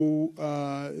who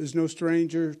is no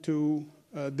stranger to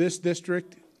this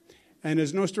district and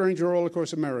is no stranger all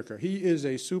across America. He is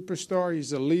a superstar.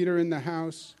 He's a leader in the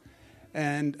House.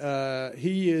 And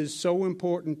he is so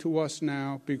important to us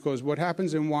now because what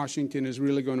happens in Washington is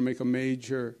really going to make a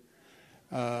major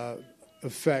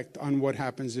effect on what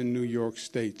happens in New York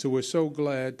State. So we're so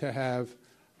glad to have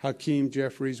Hakeem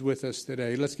Jeffries with us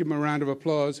today. Let's give him a round of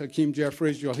applause. Hakeem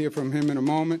Jeffries, you'll hear from him in a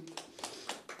moment.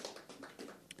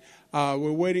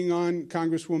 We're waiting on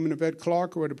Congresswoman Yvette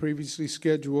Clarke, who had a previously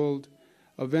scheduled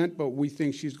event, but we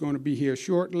think she's going to be here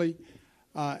shortly.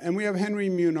 And we have Henry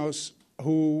Munoz,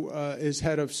 who is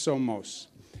head of SOMOS.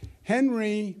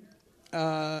 Henry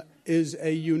is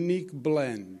a unique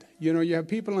blend. You know, you have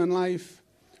people in life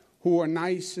who are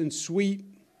nice and sweet,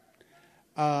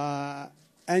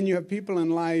 and you have people in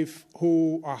life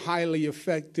who are highly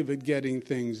effective at getting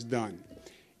things done.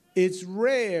 It's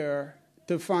rare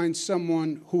to find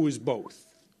someone who is both.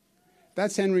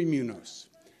 That's Henry Munoz.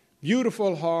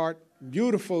 Beautiful heart,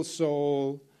 beautiful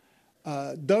soul,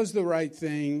 does the right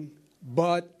thing,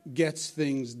 but gets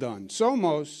things done.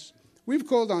 SOMOS, we've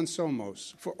called on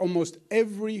SOMOS for almost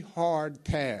every hard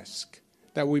task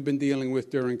that we've been dealing with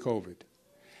during COVID.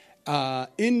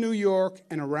 In New York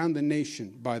and around the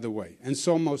nation, by the way. And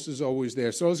SOMOS is always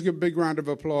there. So let's give a big round of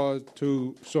applause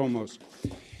to SOMOS.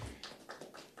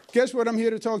 Guess what I'm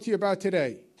here to talk to you about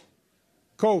today?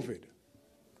 COVID.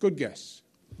 Good guess.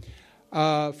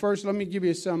 First, let me give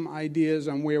you some ideas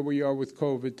on where we are with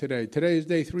COVID today. Today is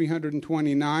day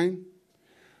 329.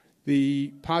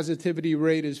 The positivity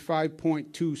rate is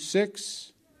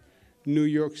 5.26. New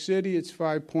York City, it's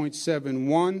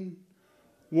 5.71.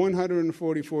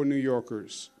 144 New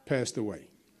Yorkers passed away.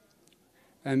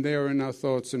 And they are in our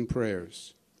thoughts and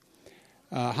prayers.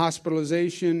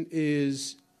 Hospitalization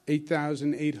is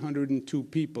 8,802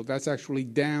 people. That's actually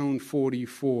down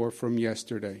 44 from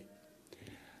yesterday.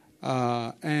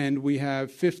 And we have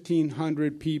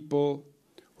 1,500 people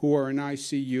who are in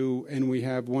ICU, and we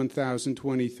have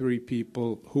 1,023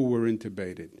 people who were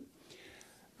intubated.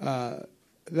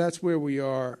 That's where we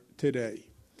are today.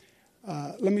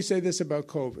 Let me say this about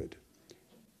COVID.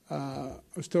 I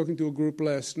was talking to a group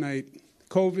last night.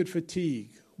 COVID fatigue.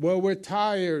 Well, we're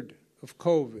tired of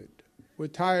COVID. We're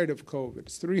tired of COVID.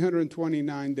 It's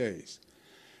 329 days.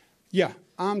 Yeah,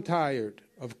 I'm tired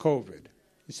of COVID.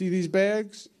 You see these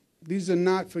bags? These are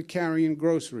not for carrying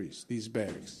groceries, these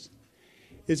bags.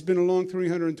 It's been a long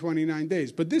 329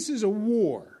 days. But this is a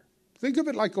war. Think of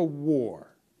it like a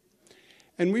war.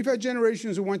 And we've had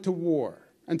generations who went to war.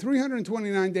 And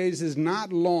 329 days is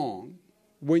not long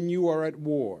when you are at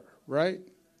war, right?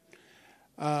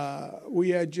 We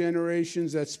had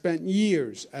generations that spent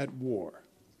years at war.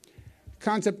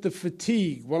 Concept of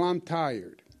fatigue. Well, I'm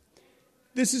tired.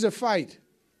 This is a fight.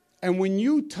 And when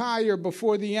you tire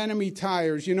before the enemy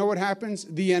tires, you know what happens?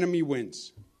 The enemy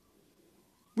wins.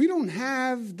 We don't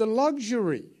have the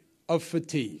luxury of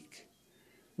fatigue.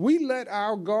 We let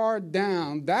our guard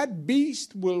down. That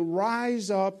beast will rise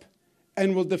up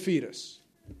and will defeat us.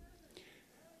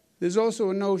 There's also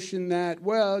a notion that,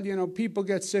 well, you know, people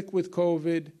get sick with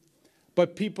COVID,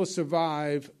 but people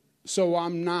survive, so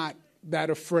I'm not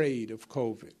that afraid of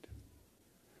COVID.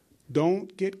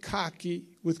 Don't get cocky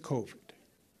with COVID.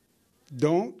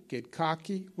 Don't get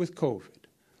cocky with COVID.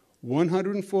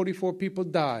 144 people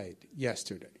died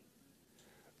yesterday.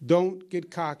 Don't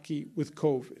get cocky with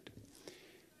COVID.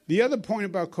 The other point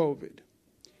about COVID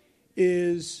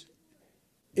is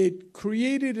it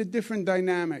created a different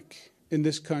dynamic in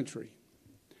this country.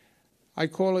 I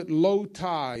call it low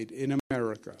tide in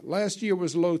America. Last year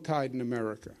was low tide in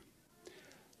America.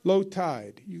 Low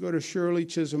tide. You go to Shirley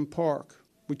Chisholm Park,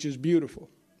 which is beautiful,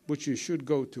 which you should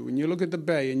go to, and you look at the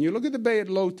bay, and you look at the bay at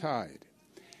low tide.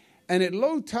 And at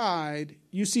low tide,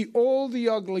 you see all the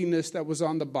ugliness that was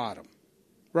on the bottom,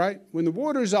 right? When the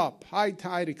water's up, high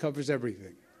tide, it covers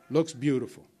everything. Looks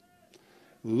beautiful.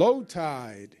 Low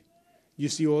tide, you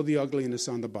see all the ugliness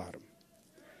on the bottom.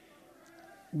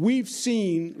 We've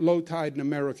seen low tide in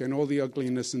America and all the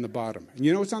ugliness in the bottom. And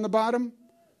you know what's on the bottom?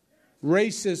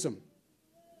 Racism,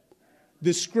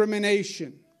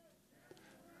 discrimination,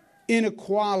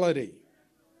 inequality.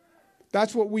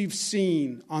 That's what we've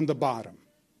seen on the bottom.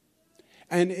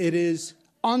 And it is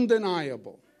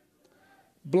undeniable.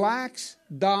 Blacks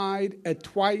died at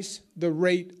twice the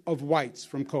rate of whites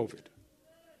from COVID.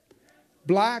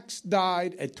 Blacks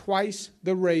died at twice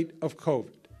the rate of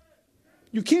COVID.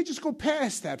 You can't just go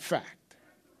past that fact.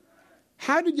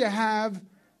 How did you have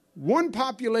one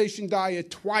population die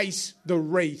at twice the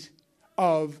rate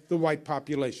of the white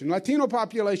population? Latino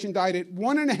population died at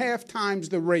 1.5 times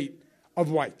the rate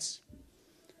of whites.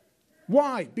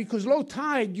 Why? Because low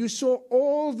tide, you saw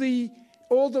all the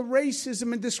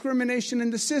racism and discrimination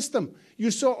in the system.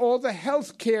 You saw all the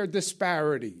healthcare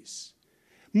disparities,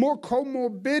 more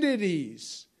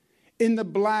comorbidities in the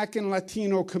Black and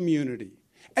Latino community.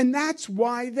 And that's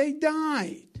why they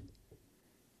died.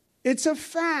 It's a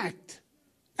fact.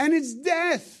 And it's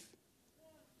death.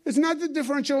 It's not the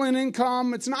differential in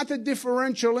income. It's not the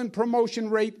differential in promotion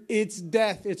rate. It's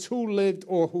death. It's who lived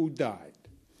or who died.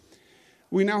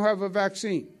 We now have a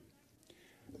vaccine.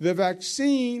 The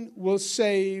vaccine will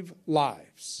save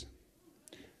lives.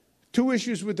 Two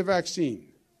issues with the vaccine.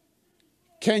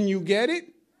 Can you get it?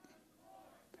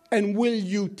 And will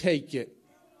you take it?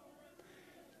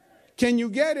 Can you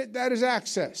get it? That is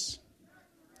access.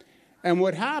 And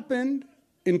what happened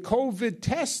in COVID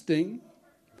testing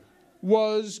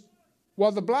was,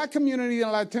 while the Black community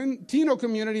and Latino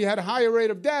community had a higher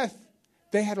rate of death,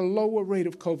 they had a lower rate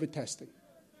of COVID testing.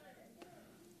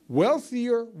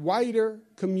 Wealthier, whiter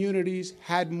communities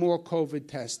had more COVID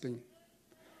testing.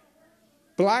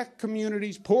 Black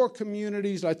communities, poor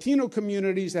communities, Latino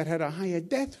communities that had a higher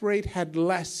death rate had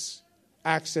less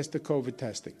access to COVID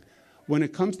testing. When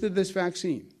it comes to this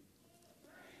vaccine,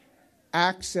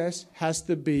 access has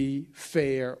to be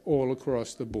fair all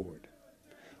across the board.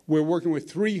 We're working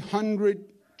with 300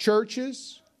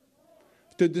 churches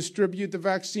to distribute the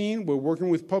vaccine. We're working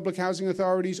with public housing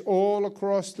authorities all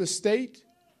across the state.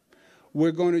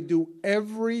 We're going to do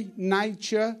every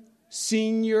NYCHA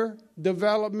senior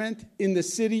development in the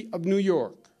city of New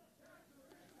York.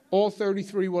 All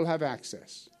 33 will have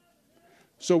access.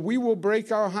 So we will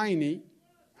break our Hiney.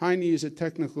 Hiney is a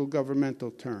technical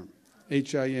governmental term,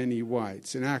 H-I-N-E-Y.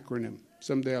 It's an acronym.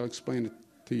 Someday I'll explain it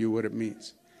to you what it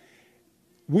means.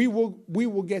 We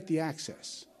will get the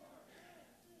access.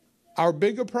 Our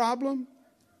bigger problem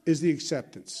is the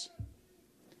acceptance,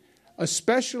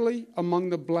 especially among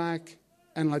the Black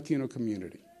and Latino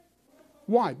community.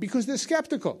 Why? Because they're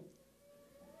skeptical.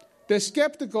 They're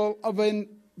skeptical of a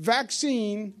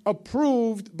vaccine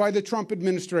approved by the Trump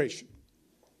administration.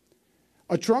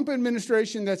 A Trump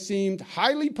administration that seemed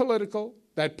highly political,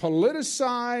 that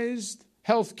politicized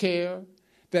health care,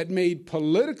 that made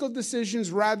political decisions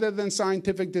rather than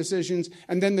scientific decisions,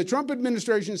 and then the Trump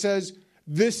administration says,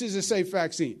 this is a safe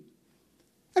vaccine.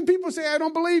 And people say, I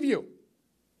don't believe you.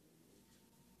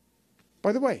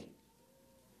 By the way,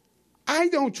 I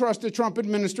don't trust the Trump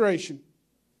administration.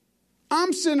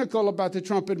 I'm cynical about the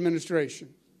Trump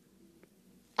administration.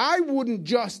 I wouldn't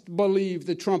just believe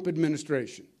the Trump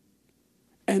administration.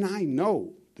 And I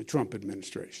know the Trump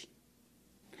administration.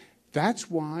 That's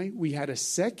why we had a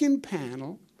second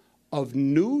panel of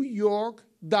New York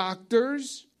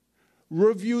doctors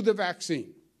review the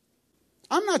vaccine.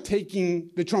 I'm not taking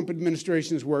the Trump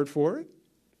administration's word for it.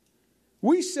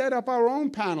 We set up our own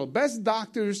panel, best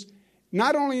doctors,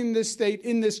 not only in this state,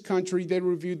 in this country. They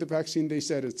reviewed the vaccine. They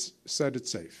said it's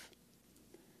safe.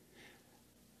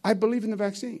 I believe in the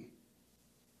vaccine.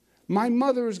 My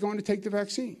mother is going to take the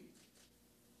vaccine.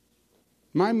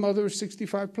 My mother is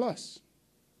 65 plus.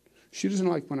 She doesn't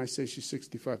like when I say she's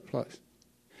 65 plus.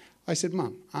 I said,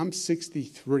 Mom, I'm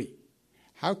 63.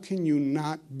 How can you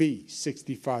not be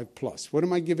 65 plus? What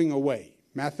am I giving away?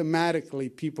 Mathematically,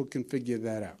 people can figure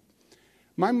that out.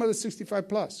 My mother's 65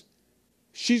 plus.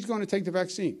 She's going to take the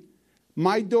vaccine.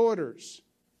 My daughters,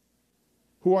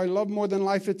 who I love more than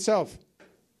life itself,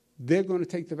 they're going to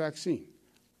take the vaccine.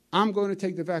 I'm going to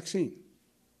take the vaccine.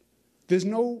 There's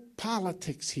no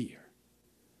politics here.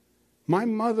 My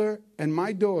mother and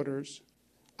my daughters,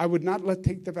 I would not let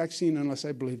take the vaccine unless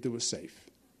I believed it was safe.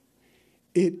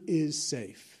 It is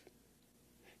safe.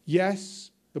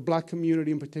 Yes, the Black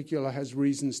community in particular has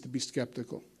reasons to be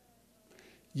skeptical.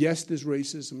 Yes, there's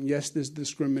racism. Yes, there's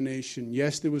discrimination.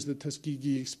 Yes, there was the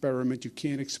Tuskegee experiment. You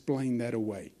can't explain that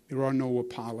away. There are no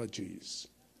apologies.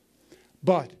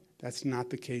 But that's not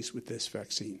the case with this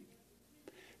vaccine.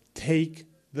 Take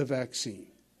the vaccine.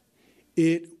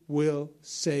 It will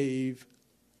save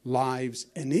lives,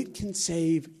 and it can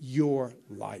save your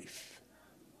life.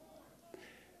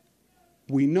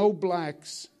 We know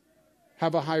Blacks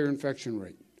have a higher infection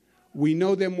rate. We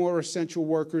know they're more essential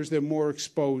workers. They're more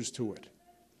exposed to it.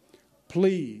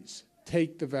 Please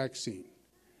take the vaccine.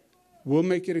 We'll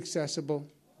make it accessible,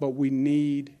 but we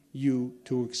need you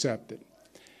to accept it.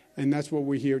 And that's what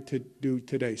we're here to do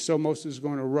today. Somos is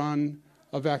going to run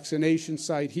a vaccination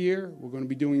site here. We're going to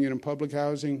be doing it in public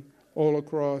housing all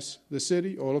across the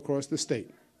city, all across the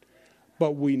state.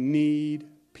 But we need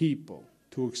people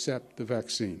to accept the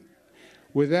vaccine.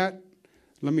 With that,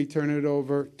 let me turn it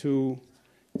over to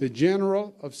the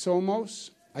general of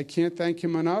Somos. I can't thank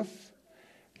him enough.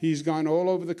 He's gone all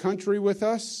over the country with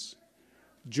us.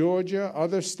 Georgia,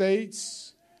 other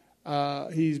states.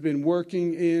 He's been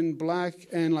working in Black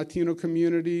and Latino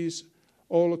communities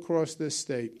all across this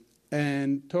state.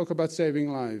 And talk about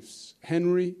saving lives.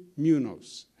 Henry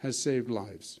Munoz has saved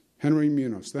lives. Henry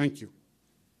Munoz, thank you.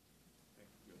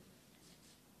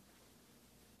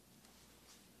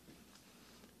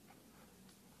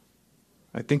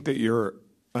 I think that your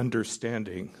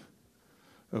understanding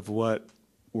of what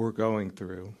we're going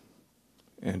through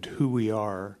and who we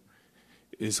are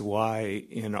is why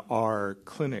in our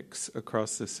clinics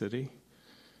across the city,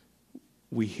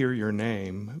 we hear your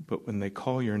name, but when they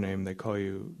call your name, they call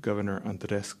you Governor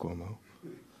Andres Cuomo.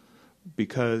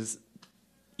 Because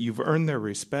you've earned their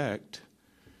respect.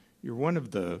 You're one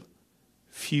of the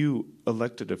few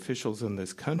elected officials in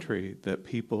this country that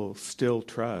people still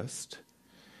trust,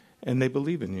 and they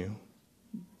believe in you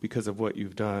because of what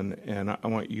you've done. And I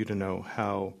want you to know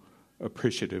how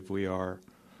appreciative we are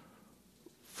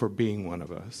for being one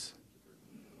of us.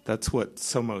 That's what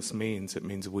Somos means. It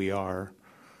means we are.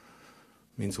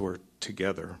 It means we're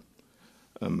together.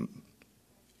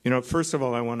 First of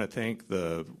all, I want to thank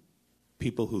the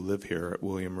people who live here at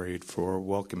William Reed for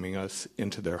welcoming us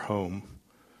into their home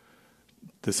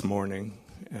this morning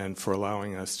and for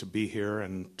allowing us to be here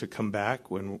and to come back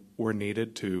when we're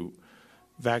needed to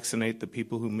vaccinate the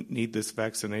people who need this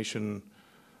vaccination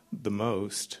the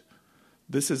most.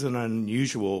 This isn't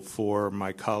unusual for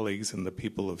my colleagues and the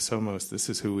people of Somos. This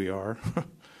is who we are.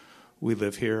 We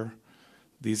live here.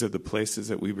 These are the places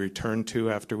that we returned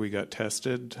to after we got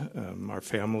tested. Our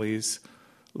families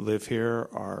live here.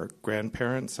 Our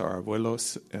grandparents, our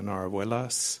abuelos and our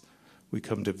abuelas, we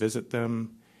come to visit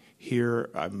them. Here,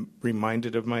 I'm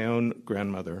reminded of my own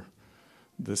grandmother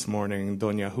this morning,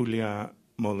 Doña Julia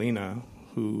Molina,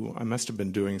 who I must have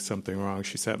been doing something wrong.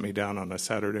 She sat me down on a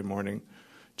Saturday morning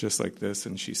just like this,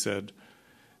 and she said,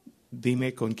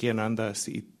 "Dime con quién andas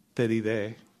y te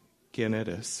diré quién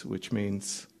eres," which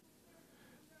means,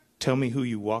 tell me who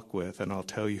you walk with, and I'll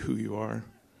tell you who you are.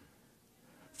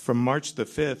 From March the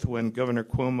 5th, when Governor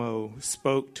Cuomo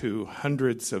spoke to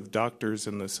hundreds of doctors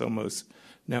in the Somos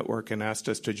network and asked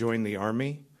us to join the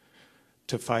Army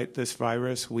to fight this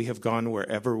virus, we have gone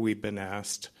wherever we've been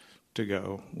asked to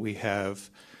go. We have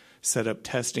set up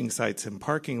testing sites in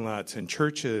parking lots and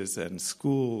churches and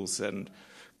schools and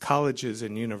colleges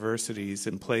and universities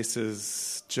and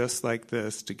places just like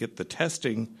this to get the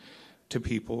testing to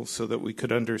people so that we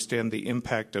could understand the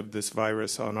impact of this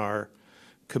virus on our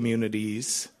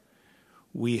communities.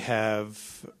 We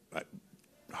have,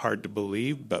 hard to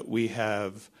believe, but we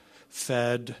have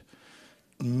fed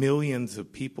millions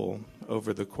of people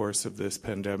over the course of this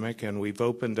pandemic, and we've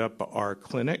opened up our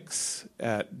clinics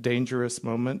at dangerous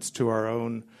moments to our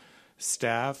own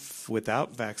staff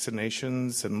without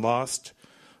vaccinations and lost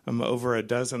over a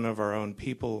dozen of our own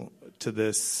people to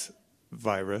this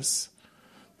virus.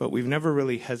 But we've never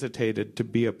really hesitated to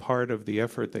be a part of the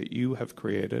effort that you have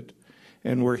created.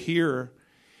 And we're here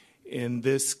in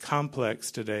this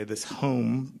complex today, this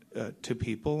home to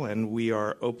people, and we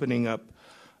are opening up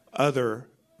other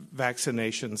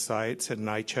vaccination sites in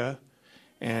NYCHA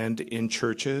and in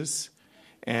churches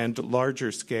and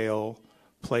larger scale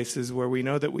places where we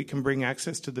know that we can bring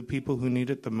access to the people who need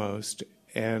it the most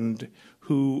and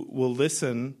who will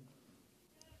listen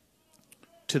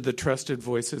to the trusted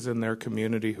voices in their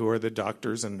community who are the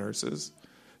doctors and nurses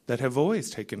that have always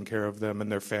taken care of them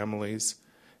and their families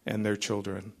and their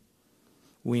children.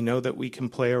 We know that we can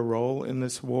play a role in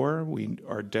this war. We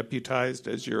are deputized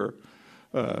as your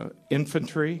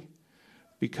infantry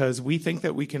because we think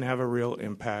that we can have a real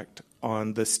impact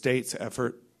on the state's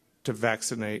effort to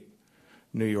vaccinate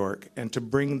New York and to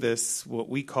bring this, what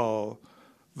we call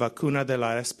vacuna de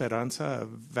la esperanza, a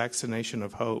vaccination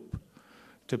of hope,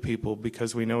 to people,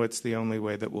 because we know it's the only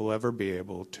way that we'll ever be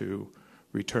able to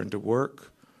return to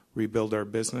work, rebuild our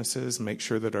businesses, make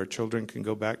sure that our children can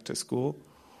go back to school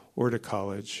or to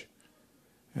college.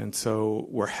 And so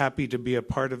we're happy to be a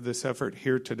part of this effort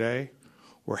here today.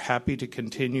 We're happy to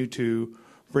continue to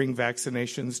bring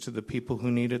vaccinations to the people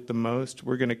who need it the most.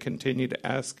 We're going to continue to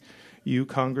ask you,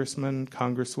 Congressman,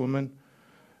 Congresswoman,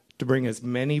 to bring as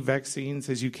many vaccines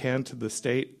as you can to the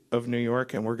state of New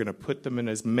York, and we're going to put them in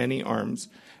as many arms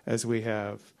as we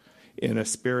have in a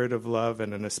spirit of love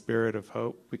and in a spirit of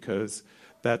hope, because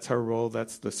that's our role.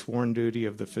 That's the sworn duty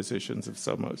of the physicians of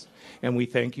Somos. And we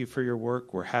thank you for your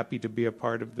work. We're happy to be a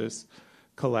part of this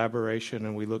collaboration,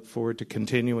 and we look forward to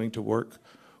continuing to work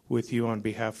with you on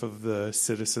behalf of the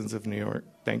citizens of New York.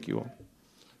 Thank you all.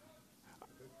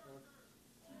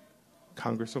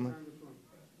 Congresswoman?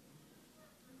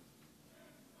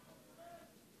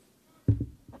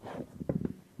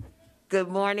 Good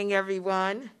morning,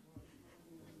 everyone.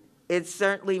 It's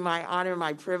certainly my honor,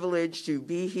 my privilege to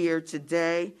be here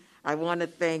today. I want to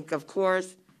thank, of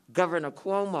course, Governor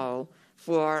Cuomo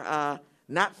for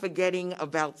not forgetting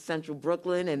about Central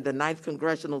Brooklyn and the 9th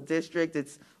Congressional District.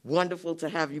 It's wonderful to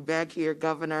have you back here,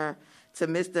 Governor. To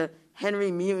Mr.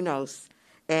 Henry Munoz,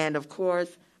 and of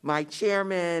course, my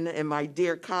chairman and my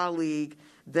dear colleague,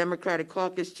 Democratic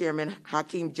Caucus Chairman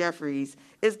Hakeem Jeffries.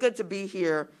 It's good to be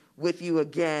here with you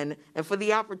again, and for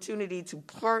the opportunity to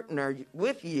partner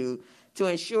with you to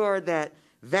ensure that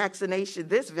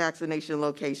this vaccination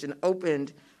location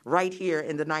opened right here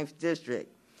in the 9th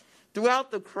District.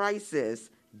 Throughout the crisis,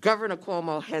 Governor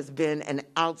Cuomo has been an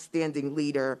outstanding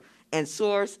leader and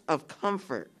source of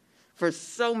comfort for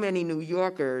so many New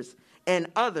Yorkers and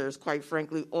others, quite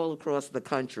frankly, all across the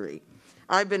country.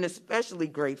 I've been especially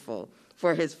grateful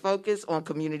for his focus on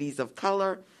communities of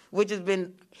color, which has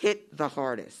been hit the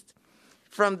hardest.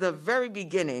 From the very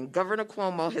beginning, Governor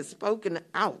Cuomo has spoken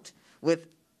out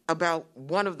about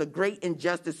one of the great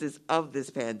injustices of this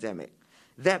pandemic,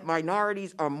 that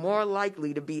minorities are more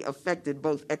likely to be affected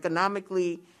both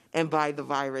economically and by the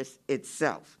virus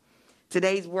itself.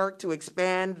 Today's work to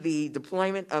expand the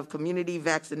deployment of community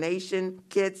vaccination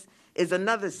kits is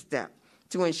another step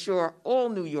to ensure all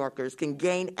New Yorkers can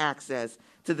gain access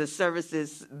to the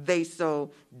services they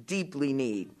so deeply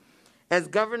need. As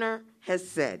Governor has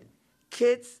said,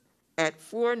 kits at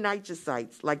 4 NYCHA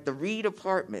sites like the Reed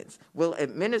Apartments will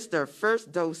administer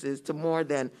first doses to more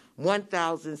than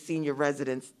 1,000 senior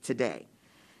residents today.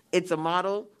 It's a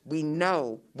model we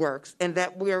know works and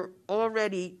that we're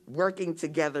already working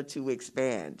together to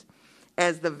expand.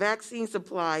 As the vaccine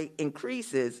supply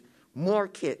increases, more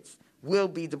kits will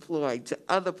be deployed to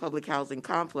other public housing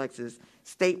complexes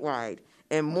statewide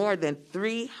and more than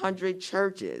 300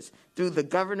 churches through the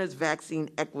Governor's Vaccine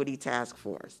Equity Task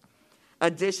Force.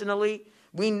 Additionally,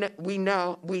 we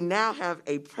now have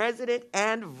a president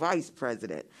and vice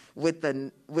president with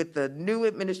the new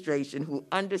administration who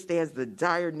understands the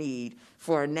dire need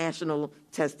for a national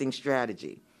testing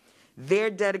strategy. Their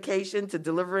dedication to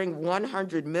delivering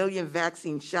 100 million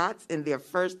vaccine shots in their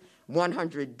first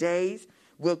 100 days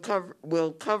will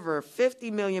cover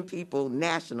 50 million people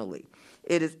nationally.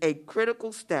 It is a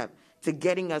critical step to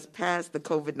getting us past the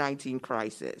COVID-19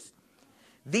 crisis.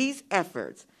 These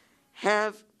efforts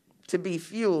have to be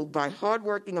fueled by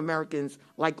hardworking Americans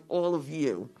like all of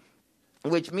you,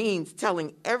 which means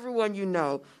telling everyone you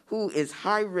know who is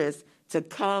high risk to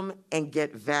come and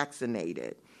get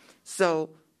vaccinated.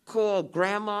 So call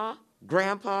grandma,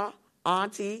 grandpa,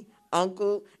 auntie,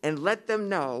 uncle, and let them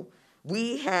know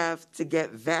we have to get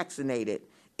vaccinated.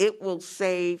 It will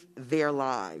save their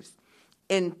lives.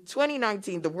 In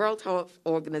 2019, the World Health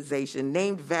Organization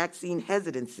named vaccine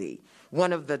hesitancy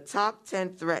one of the top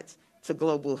 10 threats to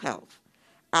global health.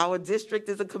 Our district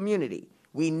is a community.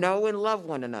 We know and love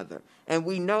one another, and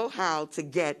we know how to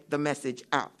get the message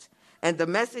out. And the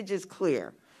message is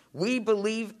clear. We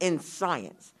believe in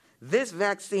science. This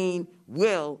vaccine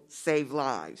will save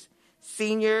lives.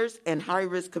 Seniors and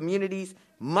high-risk communities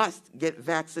must get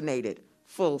vaccinated,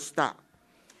 full stop.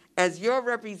 As your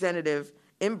representative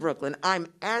in Brooklyn, I'm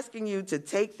asking you to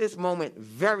take this moment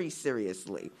very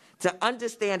seriously, to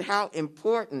understand how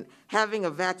important having a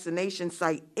vaccination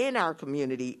site in our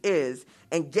community is,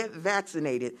 and get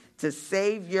vaccinated to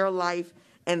save your life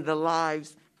and the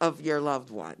lives of your loved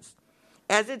ones.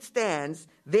 As it stands,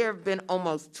 there have been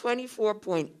almost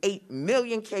 24.8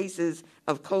 million cases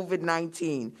of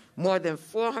COVID-19, more than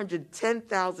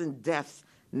 410,000 deaths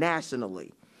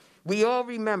nationally. We all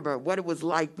remember what it was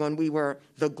like when we were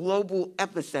the global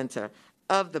epicenter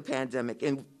of the pandemic,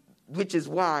 and which is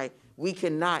why we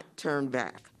cannot turn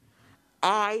back.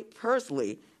 I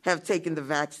personally have taken the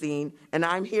vaccine, and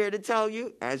I'm here to tell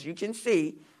you, as you can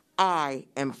see, I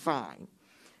am fine.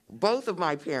 Both of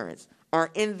my parents are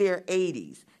in their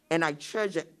 80s, and I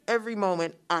treasure every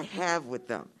moment I have with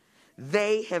them.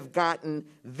 They have gotten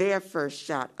their first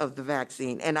shot of the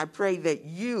vaccine, and I pray that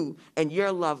you and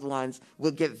your loved ones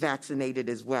will get vaccinated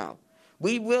as well.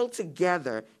 We will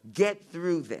together get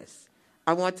through this.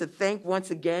 I want to thank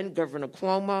once again Governor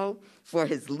Cuomo for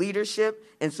his leadership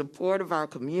in support of our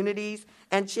communities,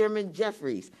 and Chairman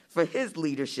Jeffries for his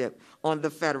leadership on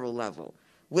the federal level.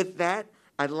 With that,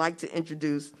 I'd like to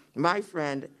introduce my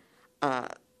friend,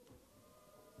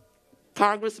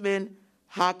 Congressman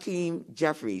Hakeem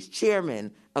Jeffries,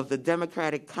 Chairman of the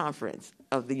Democratic Conference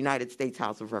of the United States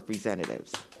House of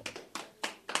Representatives.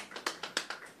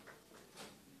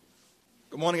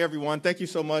 Good morning, everyone. Thank you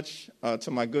so much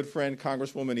to my good friend,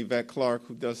 Congresswoman Yvette Clarke,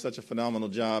 who does such a phenomenal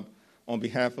job on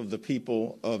behalf of the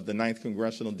people of the 9th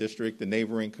Congressional District, the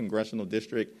neighboring congressional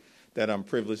district. that I'm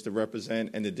privileged to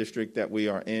represent and the district that we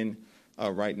are in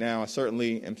right now. I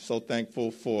certainly am so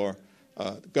thankful for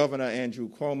Governor Andrew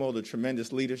Cuomo, the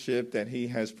tremendous leadership that he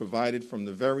has provided from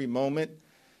the very moment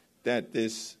that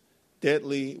this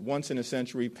deadly,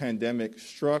 once-in-a-century pandemic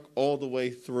struck all the way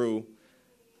through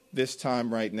this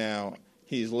time right now.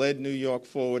 He's led New York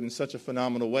forward in such a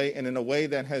phenomenal way, and in a way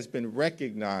that has been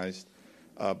recognized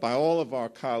by all of our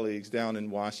colleagues down in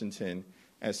Washington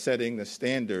as setting the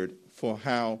standard for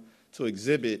how to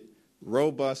exhibit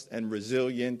robust and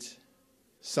resilient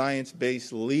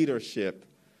science-based leadership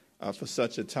for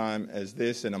such a time as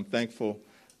this. And I'm thankful,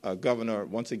 Governor,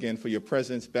 once again for your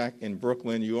presence back in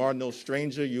Brooklyn. You are no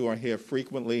stranger. You are here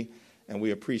frequently, and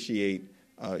we appreciate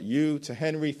you. To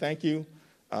Henry, thank you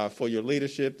for your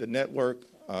leadership. The network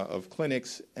of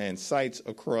clinics and sites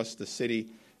across the city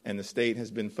and the state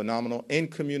has been phenomenal in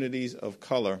communities of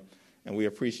color, and we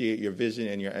appreciate your vision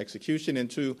and your execution. And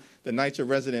to the NYCHA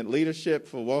resident leadership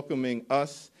for welcoming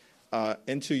us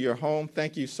into your home.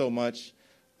 Thank you so much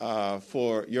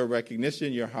for your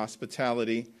recognition, your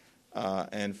hospitality,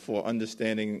 and for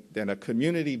understanding that a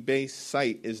community-based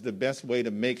site is the best way to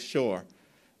make sure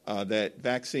that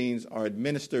vaccines are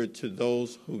administered to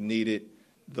those who need it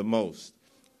the most.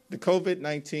 The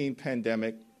COVID-19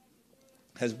 pandemic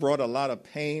has brought a lot of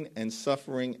pain and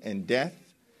suffering and death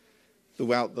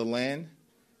throughout the land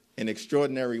in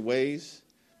extraordinary ways,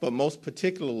 but most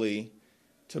particularly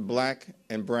to black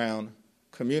and brown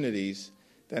communities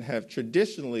that have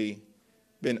traditionally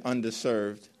been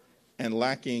underserved and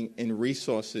lacking in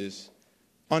resources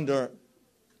under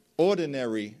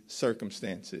ordinary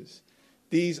circumstances.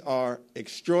 These are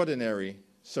extraordinary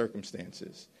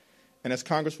circumstances. And as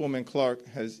Congresswoman Clark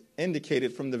has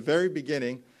indicated from the very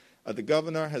beginning, the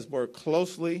governor has worked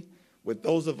closely with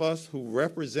those of us who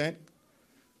represent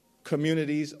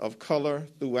communities of color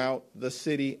throughout the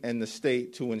city and the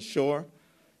state to ensure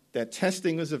that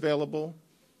testing is available,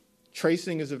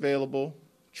 tracing is available,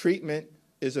 treatment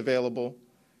is available,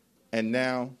 and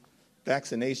now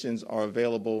vaccinations are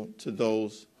available to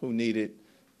those who need it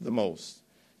the most.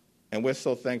 And we're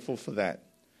so thankful for that.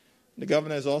 The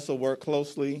governor has also worked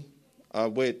closely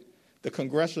with the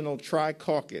Congressional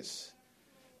Tri-Caucus,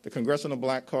 the Congressional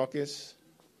Black Caucus,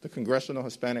 the Congressional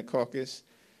Hispanic Caucus,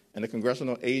 and the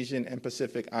Congressional Asian and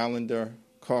Pacific Islander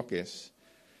Caucus,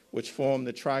 which form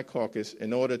the Tri-Caucus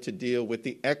in order to deal with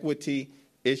the equity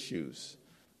issues,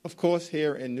 of course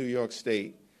here in New York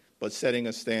State, but setting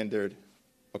a standard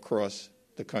across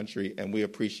the country, and we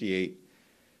appreciate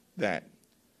that.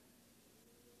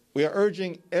 We are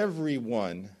urging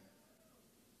everyone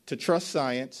to trust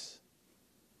science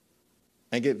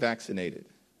and get vaccinated.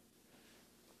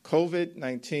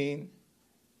 COVID-19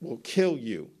 will kill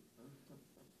you.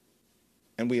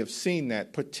 And we have seen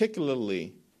that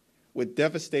particularly with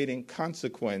devastating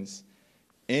consequence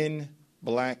in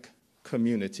black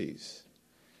communities,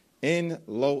 in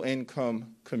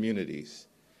low-income communities,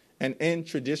 and in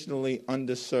traditionally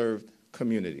underserved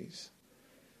communities.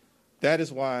 That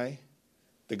is why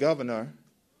the governor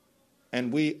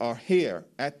and we are here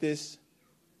at this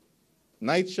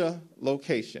NYCHA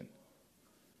location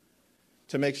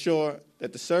to make sure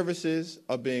that the services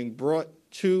are being brought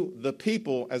to the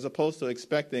people as opposed to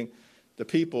expecting the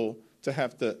people to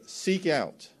have to seek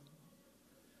out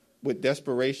with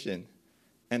desperation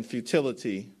and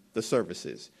futility the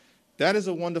services. That is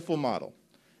a wonderful model.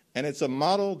 And it's a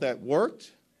model that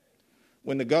worked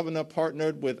when the governor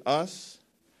partnered with us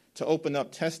to open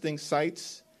up testing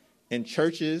sites in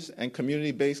churches and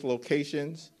community-based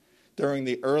locations during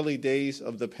the early days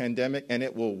of the pandemic, and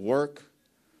it will work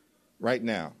right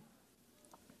now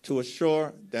to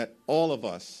assure that all of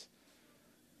us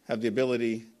have the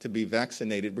ability to be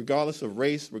vaccinated, regardless of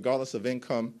race, regardless of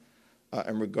income,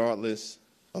 and regardless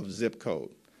of zip code.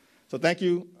 So thank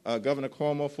you, Governor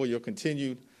Cuomo, for your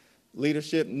continued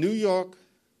leadership. New York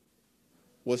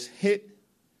was hit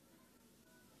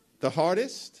the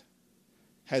hardest,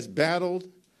 has battled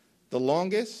the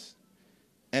longest,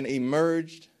 and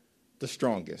emerged the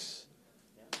strongest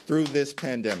through this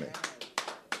pandemic.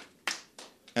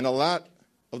 And a lot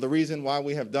of the reason why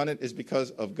we have done it is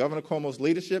because of Governor Cuomo's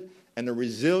leadership and the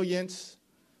resilience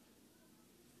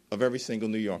of every single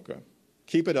New Yorker.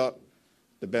 Keep it up.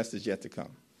 The best is yet to come.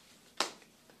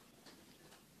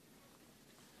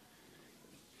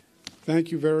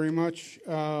 Thank you very much.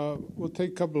 We'll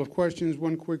take a couple of questions.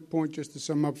 One quick point just to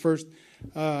sum up. First,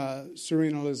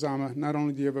 Serena Lizama, not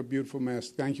only do you have a beautiful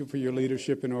mask, thank you for your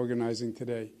leadership in organizing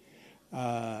today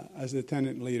as the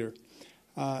tenant leader.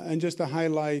 And just to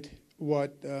highlight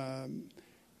what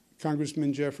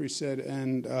Congressman Jeffrey said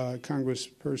and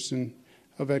Congressperson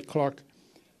Yvette Clarke,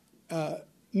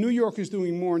 New York is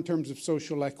doing more in terms of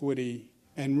social equity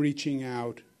and reaching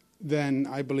out than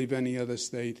I believe any other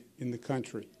state in the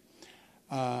country.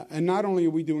 And not only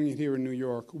are we doing it here in New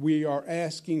York, we are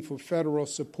asking for federal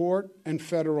support and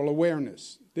federal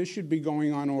awareness. This should be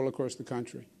going on all across the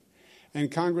country.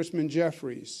 And Congressman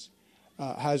Jeffries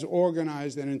has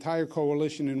organized an entire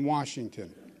coalition in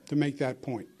Washington to make that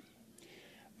point.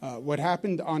 What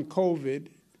happened on COVID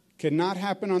cannot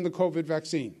happen on the COVID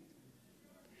vaccine.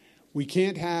 We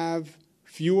can't have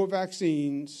fewer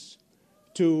vaccines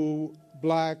to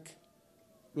Black,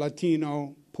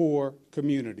 Latino, poor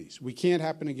communities. We can't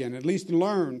happen again. At least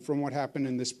learn from what happened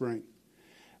in the spring.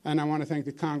 And I want to thank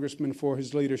the Congressman for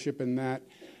his leadership in that.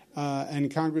 And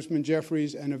Congressman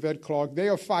Jeffries and Yvette Clarke, they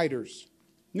are fighters.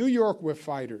 New York, we're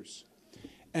fighters.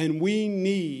 And we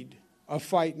need a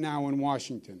fight now in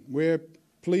Washington. We're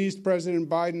pleased President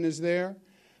Biden is there.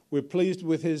 We're pleased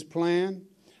with his plan.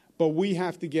 But we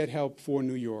have to get help for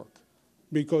New York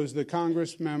because the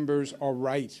Congress members are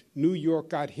right. New York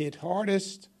got hit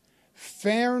hardest.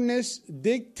 Fairness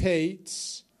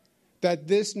dictates that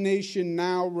this nation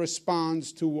now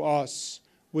responds to us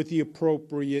with the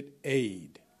appropriate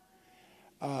aid.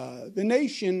 The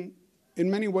nation, in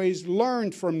many ways,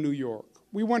 learned from New York.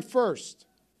 We went first.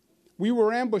 We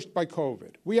were ambushed by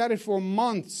COVID. We had it for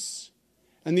months,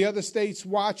 and the other states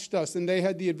watched us, and they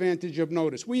had the advantage of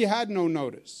notice. We had no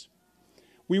notice.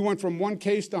 We went from one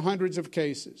case to hundreds of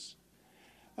cases.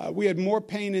 We had more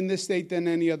pain in this state than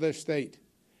any other state.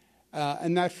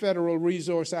 And that federal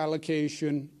resource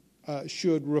allocation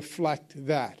should reflect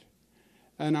that.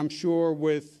 And I'm sure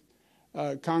with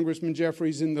Congressman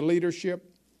Jeffries in the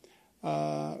leadership,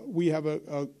 we have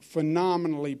a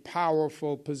phenomenally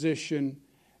powerful position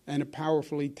and a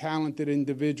powerfully talented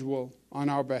individual on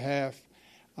our behalf.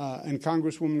 And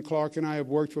Congresswoman Clarke and I have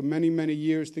worked for many, many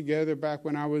years together back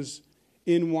when I was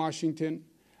in Washington.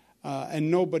 And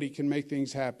nobody can make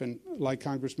things happen like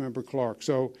Congressmember Clarke.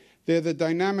 So they're the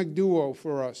dynamic duo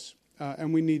for us,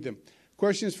 and we need them.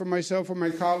 Questions for myself or my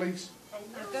colleagues?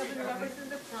 Governor, what is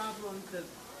the problem, the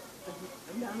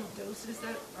amount of doses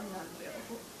that are not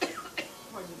available?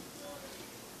 Pardon me.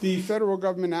 The federal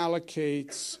government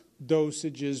allocates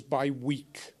dosages by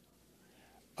week.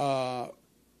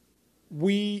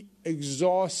 We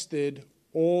exhausted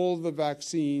all the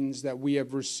vaccines that we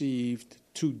have received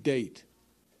to date.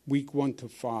 Week 1 to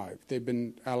 5. They've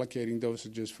been allocating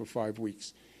dosages for 5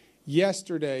 weeks.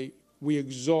 Yesterday, we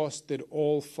exhausted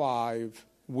all 5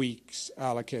 weeks'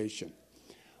 allocation.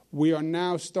 We are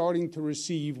now starting to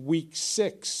receive week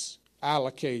 6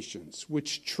 allocations,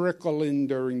 which trickle in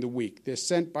during the week. They're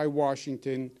sent by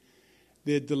Washington.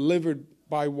 They're delivered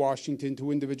by Washington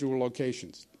to individual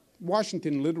locations.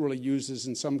 Washington literally uses,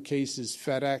 in some cases,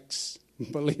 FedEx,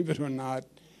 believe it or not,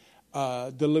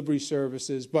 delivery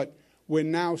services. But we're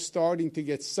now starting to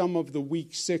get some of the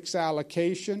week 6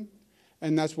 allocation,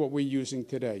 and that's what we're using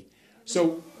today.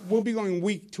 So we'll be going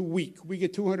week to week. We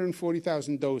get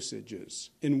 240,000 dosages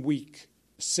in week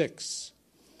 6.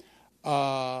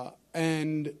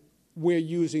 And we're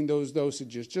using those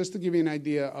dosages. Just to give you an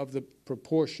idea of the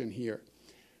proportion here,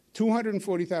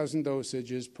 240,000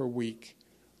 dosages per week.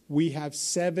 We have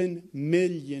 7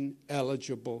 million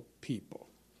eligible people,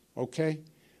 okay?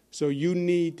 So you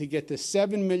need to get to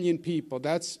 7 million people.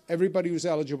 That's everybody who's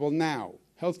eligible now.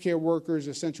 Healthcare workers,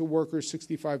 essential workers,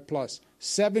 65 plus.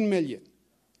 7 million.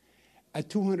 At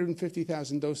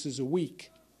 250,000 doses a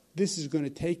week, this is going to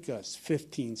take us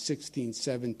 15, 16,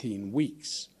 17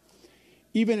 weeks.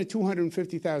 Even at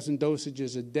 250,000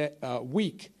 dosages a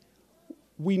week,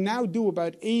 we now do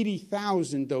about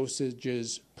 80,000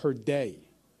 dosages per day.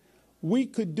 We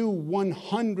could do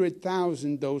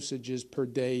 100,000 dosages per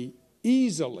day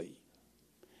easily.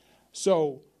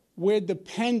 So we're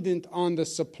dependent on the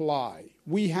supply.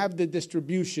 We have the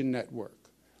distribution network.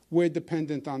 We're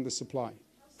dependent on the supply.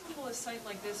 How will a site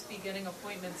like this be getting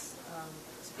appointments,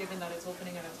 given that it's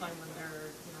opening at a time when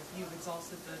we've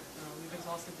exhausted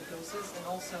the doses? And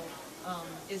also,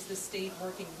 is the state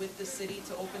working with the city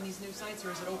to open these new sites, or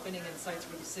is it opening in sites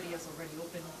where the city has already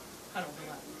opened? How do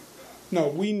that? No,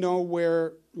 we know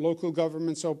where local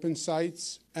governments open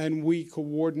sites, and we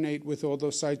coordinate with all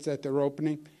those sites that they're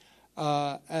opening.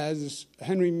 As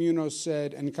Henry Munoz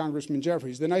said, and Congressman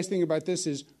Jeffries, the nice thing about this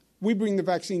is we bring the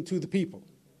vaccine to the people.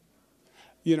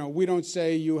 You know, we don't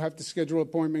say you have to schedule an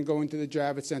appointment, go into the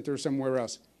Javits Center or somewhere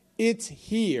else. It's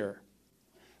here.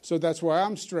 So that's why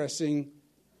I'm stressing,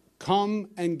 come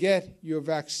and get your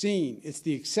vaccine. It's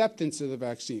the acceptance of the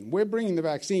vaccine. We're bringing the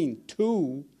vaccine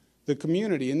to the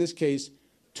community, in this case,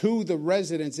 to the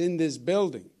residents in this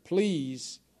building.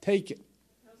 Please take it.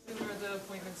 How soon are the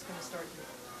appointments going to start here?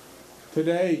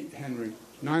 Today, Henry.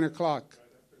 9 o'clock.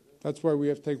 That's why we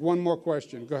have to take one more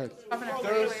question. Go ahead.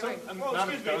 There is some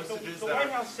amount of dosages the White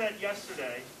House said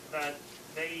yesterday that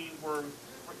they were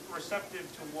receptive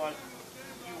to what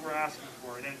you were asking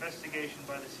for, an investigation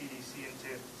by the CDC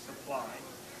into supply.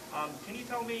 Can you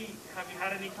tell me, have you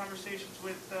had any conversations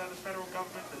with the federal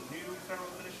government, the new federal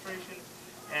administration,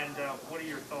 and what are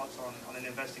your thoughts on an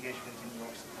investigation into New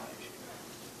York's supply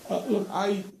issue? Look,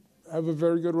 I have a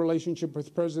very good relationship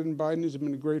with President Biden. He's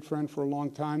been a great friend for a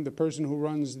long time. The person who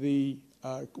runs the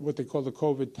what they call the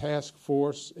COVID task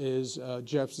force is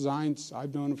Jeff Zients.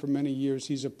 I've known him for many years.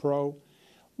 He's a pro.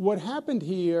 What happened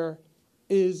here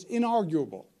is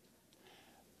inarguable.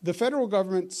 The federal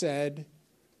government said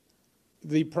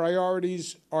the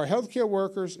priorities are healthcare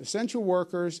workers, essential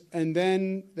workers, and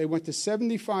then they went to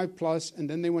 75 plus, and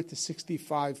then they went to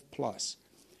 65 plus.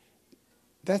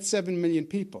 That's 7 million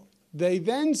people. They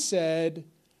then said,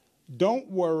 don't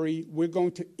worry, we're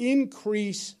going to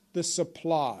increase the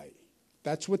supply.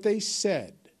 That's what they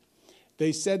said.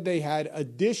 They said they had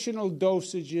additional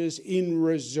dosages in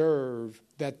reserve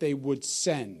that they would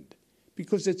send,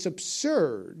 because it's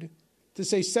absurd to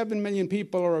say 7 million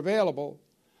people are available,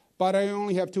 but I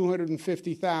only have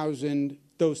 250,000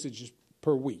 dosages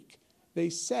per week. They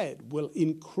said we'll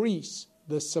increase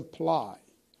the supply.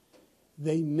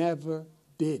 They never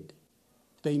did.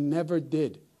 They never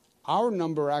did. Our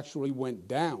number actually went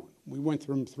down. We went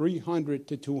from 300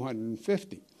 to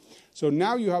 250. So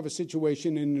now you have a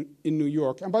situation in New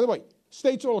York, and by the way,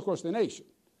 states all across the nation,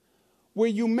 where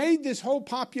you made this whole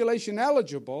population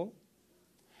eligible,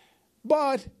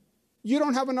 but you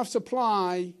don't have enough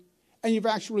supply, and you've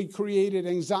actually created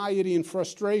anxiety and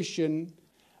frustration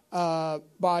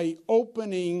by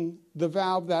opening the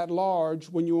valve that large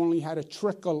when you only had a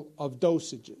trickle of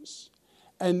dosages.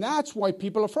 And that's why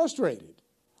people are frustrated.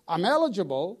 I'm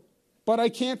eligible, but I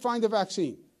can't find a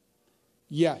vaccine.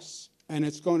 Yes, and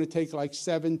it's going to take like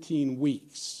 17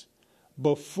 weeks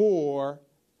before,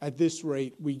 at this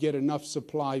rate, we get enough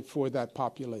supply for that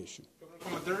population.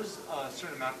 There's a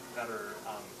certain amount that are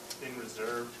in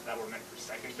reserve that were meant for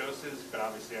second doses, but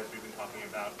obviously, as we've been talking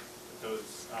about,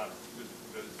 those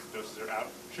doses are out.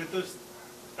 Should those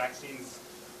vaccines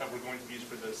that we're going to use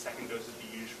for the second doses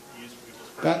be used for people's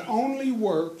first That doses? only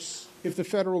works if the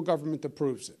federal government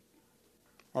approves it.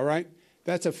 All right?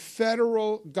 That's a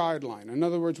federal guideline. In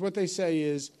other words, what they say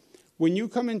is, when you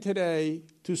come in today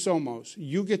to Somos,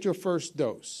 you get your first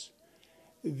dose.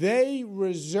 They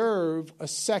reserve a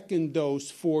second dose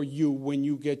for you when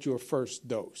you get your first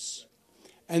dose.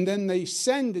 And then they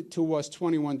send it to us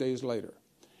 21 days later.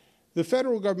 The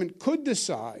federal government could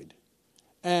decide,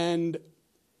 and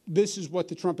this is what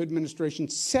the Trump administration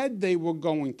said they were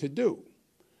going to do.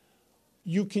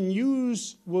 You can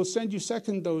use, we'll send you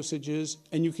second dosages,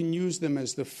 and you can use them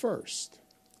as the first.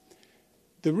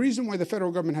 The reason why the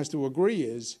federal government has to agree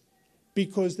is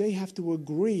because they have to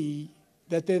agree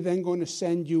that they're then going to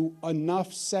send you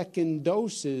enough second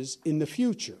doses in the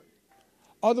future.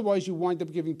 Otherwise, you wind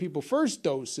up giving people first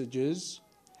dosages,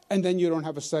 and then you don't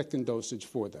have a second dosage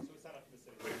for them. So it's not up to the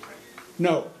city, what you're saying?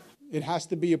 No, it has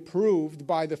to be approved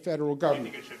by the federal Do you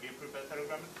government. think it should be approved by the federal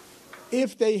government?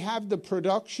 If they have the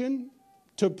production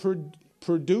to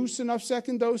produce enough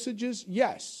second dosages,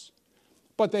 yes.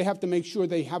 But they have to make sure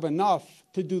they have enough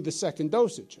to do the second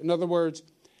dosage. In other words,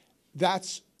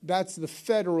 that's the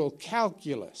federal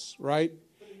calculus, right?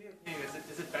 But in your opinion,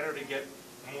 is it better to get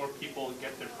more people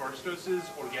get their first doses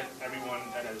or get everyone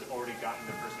that has already gotten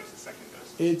their first dose the second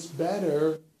dose? It's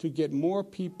better to get more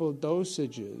people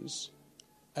dosages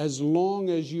as long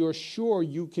as you're sure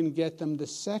you can get them the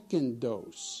second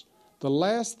dose. The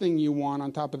last thing you want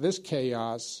on top of this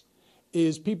chaos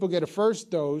is people get a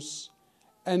first dose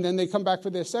and then they come back for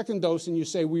their second dose and you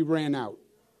say, we ran out.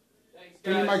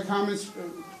 Any of my comments,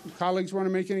 colleagues want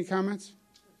to make any comments?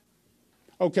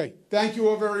 Okay, thank you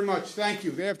all very much. Thank you.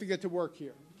 They have to get to work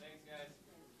here.